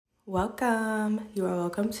Welcome. You are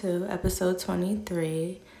welcome to episode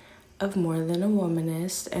 23 of More Than a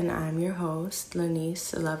Womanist, and I'm your host,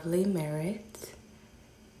 Lanice Lovely Merritt.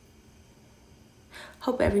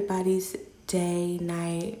 Hope everybody's day,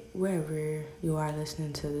 night, wherever you are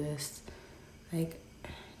listening to this,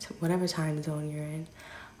 whatever time zone you're in,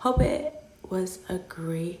 hope it was a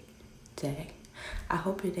great day. I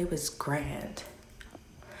hope your day was grand.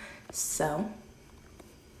 So,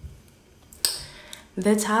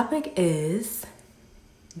 the topic is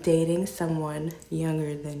dating someone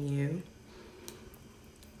younger than you.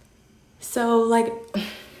 So,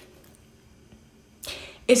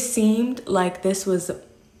 it seemed like this was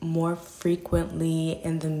more frequently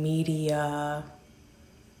in the media,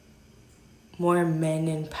 more men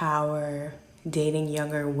in power dating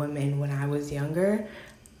younger women when I was younger.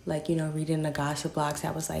 Reading the gossip blogs,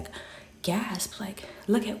 I was like, gasp,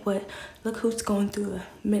 look who's going through a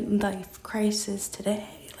midlife crisis today,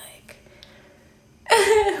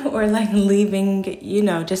 or leaving,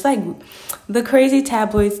 just the crazy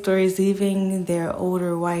tabloid stories, leaving their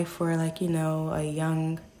older wife for a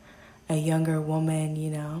younger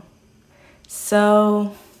woman,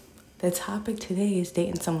 So the topic today is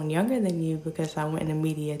dating someone younger than you, because I went in the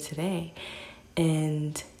media today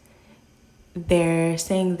and they're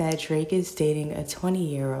saying that Drake is dating a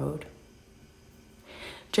 20-year-old.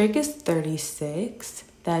 Drake is 36.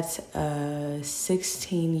 That's a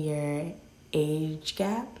 16-year age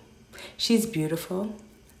gap. She's beautiful.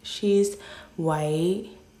 She's white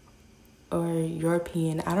or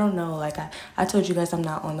European. I don't know. I told you guys I'm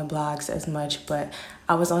not on the blogs as much, but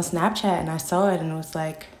I was on Snapchat and I saw it and it was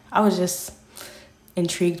I was just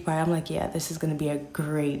intrigued by it. I'm yeah, this is going to be a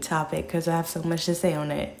great topic because I have so much to say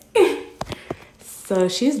on it. So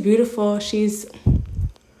she's beautiful.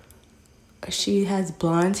 She has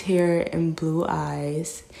blonde hair and blue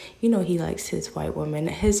eyes. He likes his white women.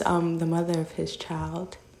 The mother of his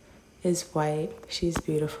child is white. She's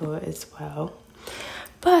beautiful as well.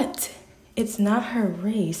 But it's not her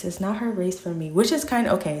race. It's not her race for me, which is kind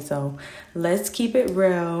of okay. So let's keep it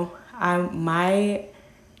real. The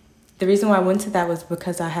reason why I went to that was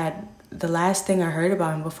because the last thing I heard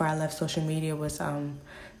about him before I left social media was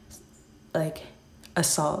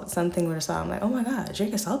assault, something with assault. I'm oh my God,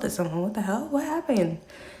 Drake assaulted someone. What the hell? What happened?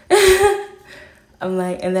 And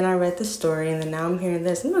then I read the story, and then now I'm hearing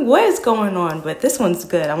this. I'm what is going on? But this one's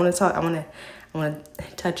good. I want to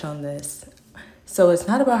touch on this. So it's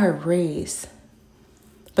not about her race,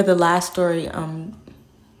 but the last story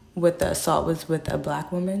with the assault was with a black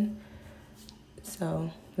woman.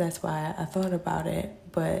 So that's why I thought about it.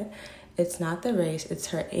 But it's not the race, it's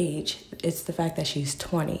her age. It's the fact that she's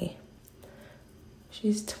 20.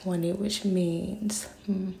 She's 20, which means...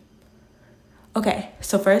 Okay,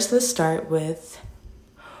 so first let's start with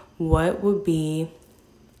what's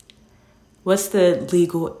the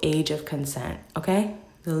legal age of consent, okay?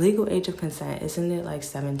 The legal age of consent, isn't it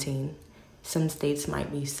 17? Some states might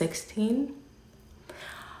be 16.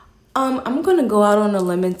 I'm gonna go out on a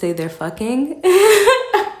limb and say they're fucking.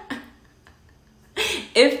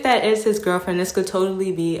 If that is his girlfriend, this could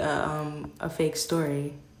totally be a fake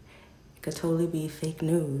story. Could totally be fake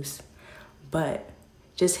news, but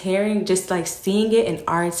just seeing it in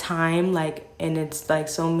our time, and it's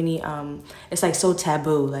so many, it's so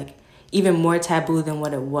taboo, even more taboo than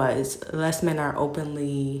what it was. Less men are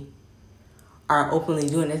openly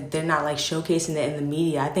doing it. They're not showcasing it in the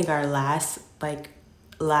media. I think our last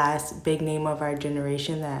big name of our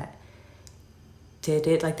generation that did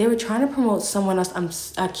it, they were trying to promote someone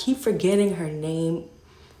else. I keep forgetting her name.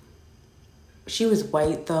 She was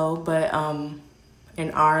white though, but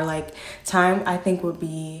in our time, I think would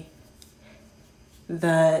be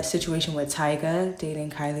the situation with Tyga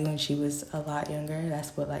dating Kylie when she was a lot younger.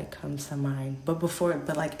 That's what comes to mind. But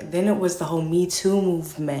then it was the whole Me Too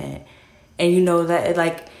movement, and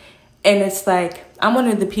that and it's I'm one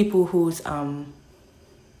of the people who's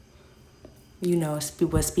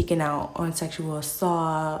was speaking out on sexual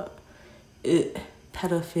assault,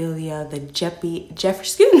 pedophilia,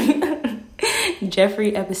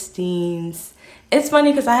 Jeffrey Epstein's. It's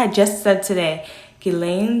funny because I had just said today,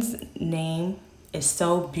 Ghislaine's name is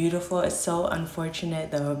so beautiful. It's so unfortunate,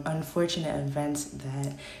 the unfortunate events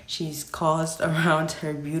that she's caused around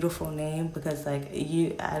her beautiful name, because I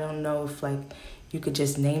don't know if you could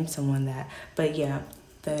just name someone that. But yeah,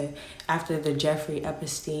 after the Jeffrey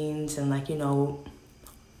Epstein's and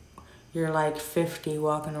you're 50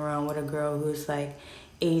 walking around with a girl who's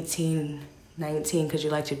 18, 19, because you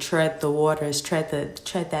like to tread the waters, tread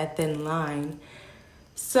that thin line.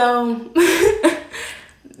 So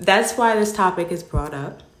that's why this topic is brought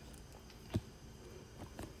up.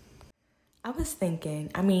 I was thinking,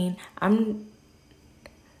 I mean, I'm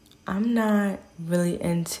not really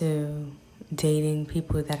into dating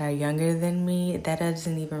people that are younger than me. That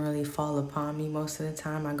doesn't even really fall upon me most of the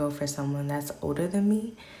time. I go for someone that's older than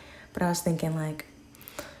me. But I was thinking, like,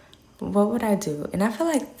 what would I do? And I feel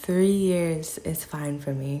like 3 years is fine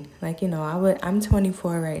for me. Like, I'm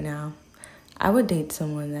 24 right now. I would date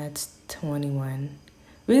someone that's 21.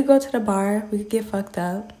 We could go to the bar. We could get fucked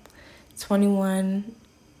up. 21,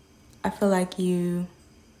 I feel like you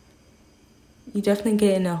definitely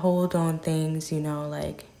get in a hold on things,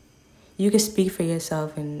 like you can speak for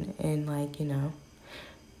yourself and like,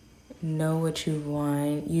 know what you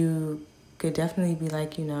want. You could definitely be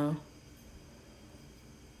like,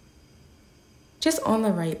 just on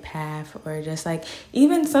the right path, or just like,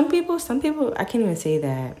 even some people, I can't even say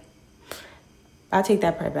that. I'll take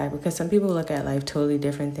that part back, because some people look at life totally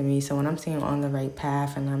different than me. So when I'm saying on the right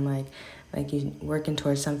path and I'm like you working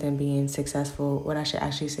towards something, being successful, what I should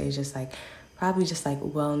actually say is just like, probably just like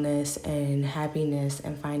wellness and happiness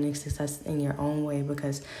and finding success in your own way.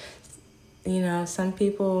 Because, some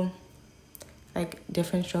people, like,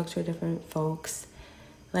 different strokes for different folks.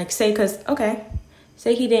 Like, say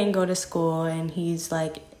he didn't go to school and he's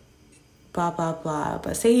like blah, blah, blah.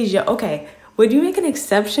 But say he's young. Okay, would you make an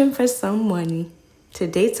exception for someone to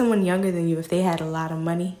date someone younger than you if they had a lot of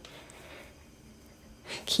money?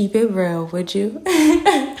 Keep it real, would you?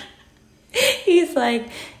 He's like,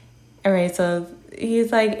 all right, so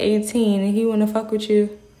he's like 18 and he want to fuck with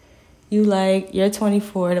you. You're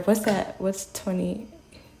 24. What's that? What's 20?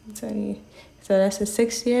 So that's a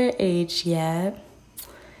 6-year age gap.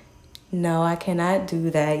 No, I cannot do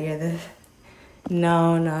that.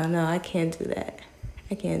 No, I can't do that.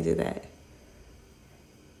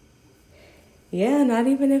 Yeah, not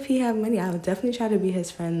even if he had money. I would definitely try to be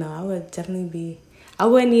his friend, though. I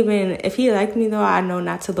wouldn't even, if he liked me, though, I know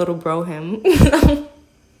not to little bro him.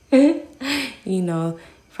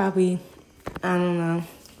 Probably, I don't know.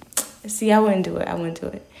 See, I wouldn't do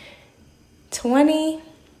it. 20.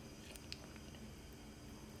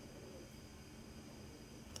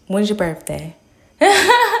 When's your birthday?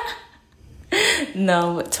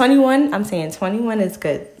 No, 21, I'm saying 21 is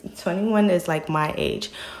good. 21 is like my age.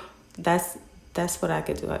 That's what I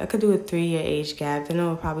could do. I could do a 3-year age gap. Then it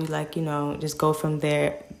would probably just go from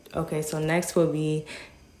there. Okay, so next would be,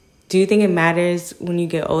 do you think it matters when you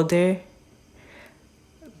get older?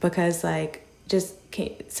 Because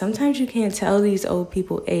sometimes you can't tell these old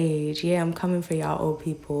people age. Yeah, I'm coming for y'all old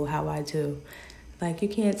people, how I do. Like, you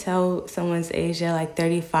can't tell someone's age. They're like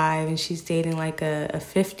 35 and she's dating like a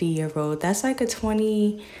 50-year-old. That's like a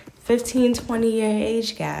 20-year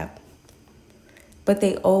age gap. But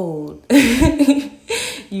they old, But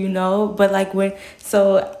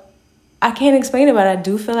so I can't explain it, but I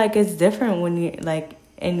do feel like it's different when you're like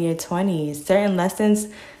in your 20s. Certain lessons,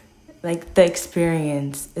 like the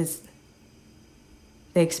experience is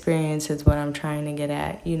what I'm trying to get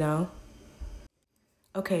at,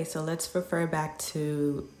 Okay, so let's refer back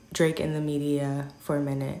to Drake in the media for a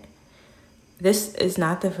minute. This is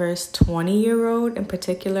not the first 20-year-old in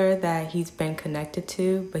particular that he's been connected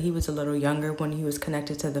to, but he was a little younger when he was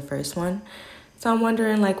connected to the first one. So I'm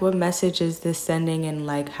wondering, what message is this sending, and,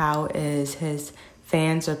 how is his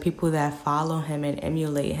fans or people that follow him and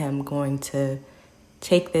emulate him going to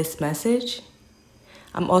take this message?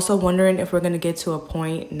 I'm also wondering if we're going to get to a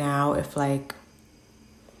point now, if,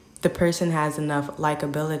 the person has enough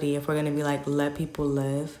likability, if we're going to be let people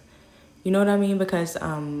live. You know what I mean? Because,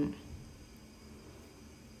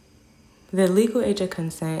 the legal age of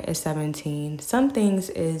consent is 17. Some things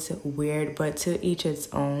is weird, but to each its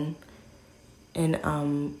own. And,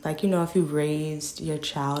 if you raised your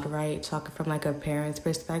child right, talking from, a parent's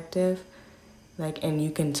perspective, and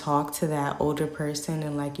you can talk to that older person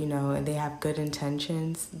and, and they have good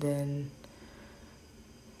intentions, then,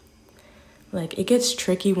 it gets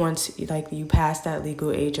tricky once, you pass that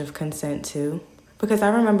legal age of consent, too. Because I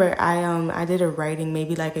remember I did a writing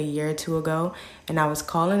maybe a year or two ago, and I was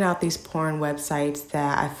calling out these porn websites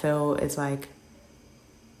that I feel is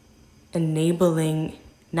enabling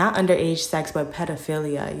not underage sex but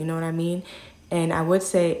pedophilia, you know what I mean? And I was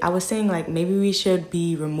saying maybe we should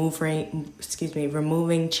be removing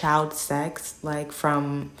child sex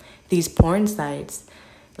from these porn sites,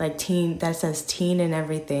 teen, that says teen and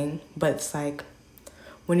everything, but it's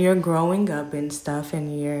when you're growing up and stuff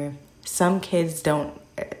and some kids don't,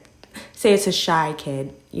 say it's a shy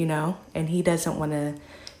kid, and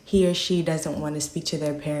he or she doesn't want to speak to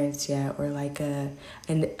their parents yet, or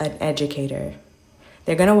an educator.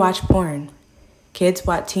 They're going to watch porn.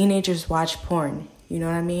 Teenagers watch porn, you know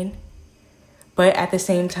what I mean? But at the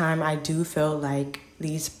same time, I do feel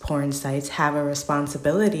these porn sites have a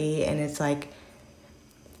responsibility, and it's like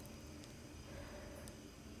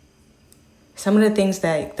some of the things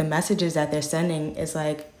that the messages that they're sending is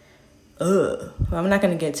like, ugh. Well, I'm not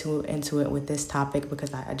gonna get too into it with this topic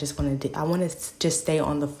because I just want to. I want to just stay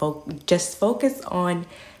on just focus on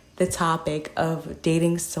the topic of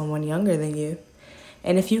dating someone younger than you,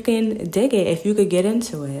 and if you can dig it, if you could get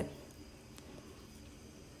into it.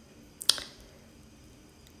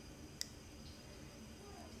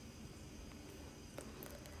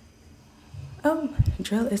 Oh,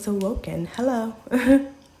 Drill is awoken. Hello.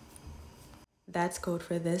 That's code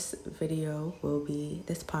for this video.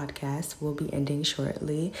 This podcast will be ending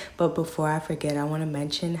shortly. But before I forget, I want to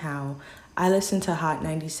mention how I listen to Hot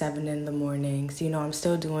 97 in the mornings. You know, I'm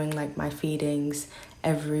still doing like my feedings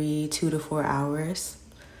every 2 to 4 hours.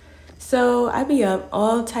 So I be up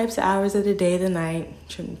all types of hours of the day, the night.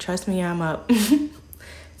 Trust me, I'm up.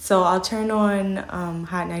 So I'll turn on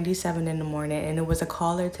Hot 97 in the morning, and it was a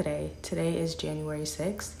caller today. Today is January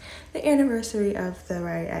 6th, the anniversary of the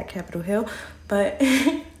riot at Capitol Hill, but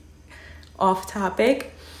off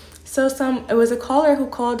topic. So it was a caller who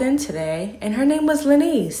called in today, and her name was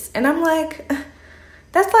Lenice, and I'm like,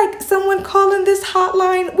 that's like someone calling this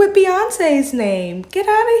hotline with Beyonce's name. Get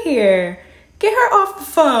out of here. Get her off the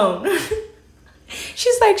phone.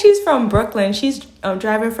 She's like, she's from Brooklyn. She's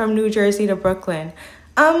driving from New Jersey to Brooklyn.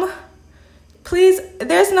 Please,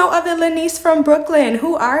 there's no other Lenice from Brooklyn.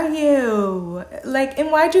 Who are you? Like,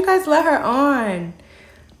 and why'd you guys let her on?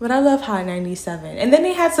 But I love Hot 97. And then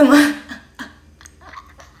they had some...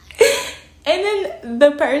 And then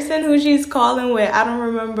the person who she's calling with, I don't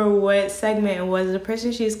remember what segment it was, the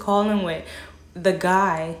person she's calling with, the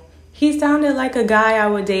guy, he sounded like a guy I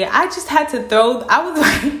would date. I just had to I was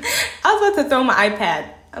about to throw my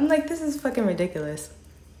iPad. I'm like, this is fucking ridiculous.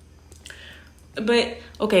 But,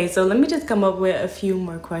 okay, so let me just come up with a few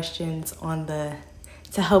more questions to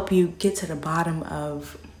help you get to the bottom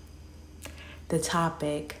of the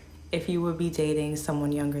topic if you would be dating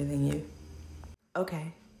someone younger than you.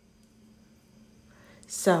 Okay.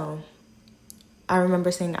 So, I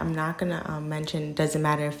remember saying I'm not going to mention, doesn't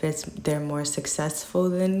matter if they're more successful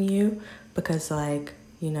than you, because, like,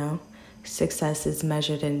 you know, success is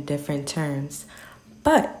measured in different terms.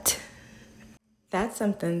 But that's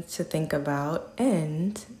something to think about,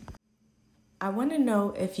 and I want to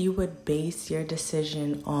know if you would base your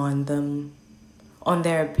decision on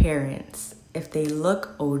their appearance, if they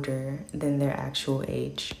look older than their actual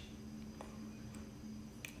age.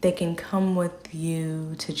 They can come with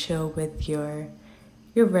you to chill with your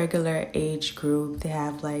regular age group. They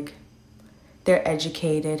have like, they're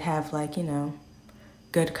educated, have like, you know,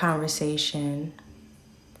 good conversation,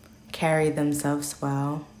 carry themselves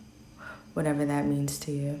well. Whatever that means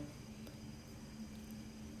to you.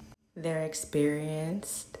 They're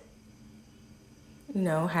experienced, you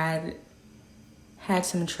know, had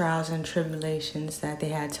some trials and tribulations that they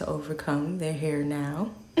had to overcome. They're here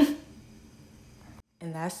now.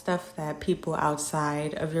 And that's stuff that people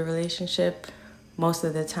outside of your relationship most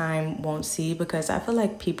of the time won't see, because I feel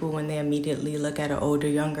like people, when they immediately look at an older,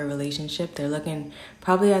 younger relationship, they're looking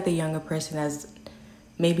probably at the younger person as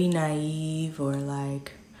maybe naive or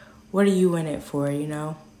like, what are you in it for, you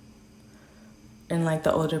know? And like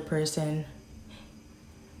the older person,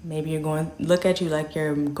 maybe look at you like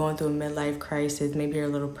you're going through a midlife crisis. Maybe you're a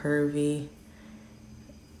little pervy.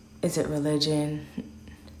 Is it religion?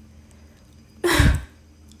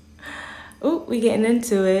 Ooh, we getting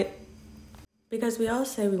into it. Because we all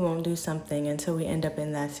say we won't do something until we end up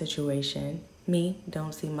in that situation. Me,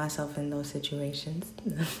 don't see myself in those situations.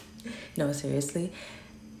 No, seriously.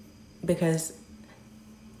 Because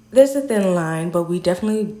there's a thin line, but we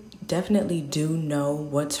definitely do know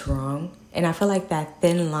what's wrong. And I feel like that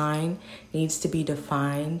thin line needs to be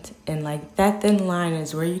defined. And like that thin line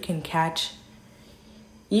is where you can catch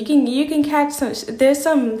some, there's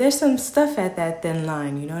some stuff at that thin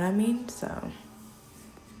line, you know what I mean? So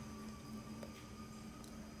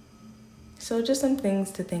just some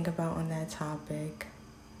things to think about on that topic.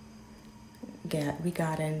 We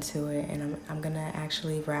got into it, and I'm gonna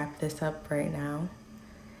actually wrap this up right now.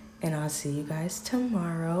 And I'll see you guys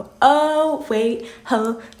tomorrow. Oh, wait,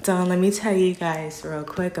 hold on. Let me tell you guys real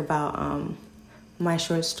quick about my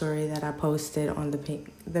short story that I posted on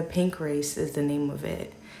the Pink Race is the name of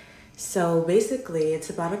it. So basically, it's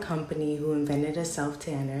about a company who invented a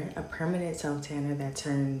self-tanner, a permanent self-tanner that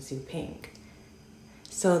turns you pink.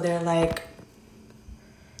 So they're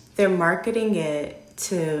marketing it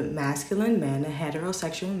to masculine men. A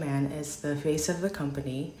heterosexual man is the face of the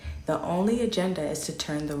company. The only agenda is to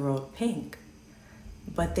turn the world pink.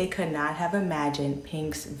 but they could not have imagined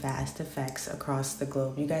Pink's vast effects across the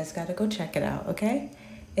globe. You guys gotta go check it out, okay?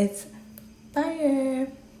 It's fire.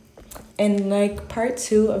 And like part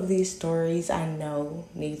 2 of these stories, I know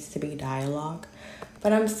needs to be dialogue,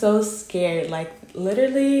 but I'm so scared. Like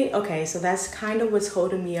literally, okay, so that's kind of what's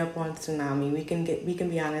holding me up on Tsunami. We can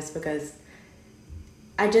be honest, because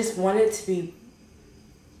I just want it to be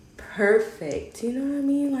perfect. You know what I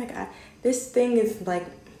mean? Like this thing is like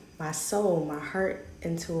my soul, my heart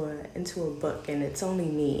into a book, and it's only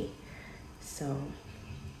me. So,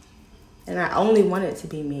 and I only want it to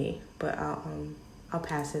be me, but I'll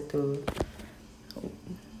pass it through.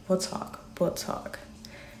 We'll talk.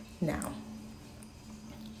 Now,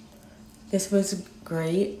 this was a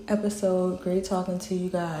great episode. Great talking to you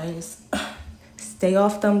guys. Stay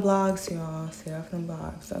off them blogs, y'all. Stay off them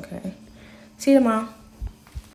blogs, okay? See you tomorrow.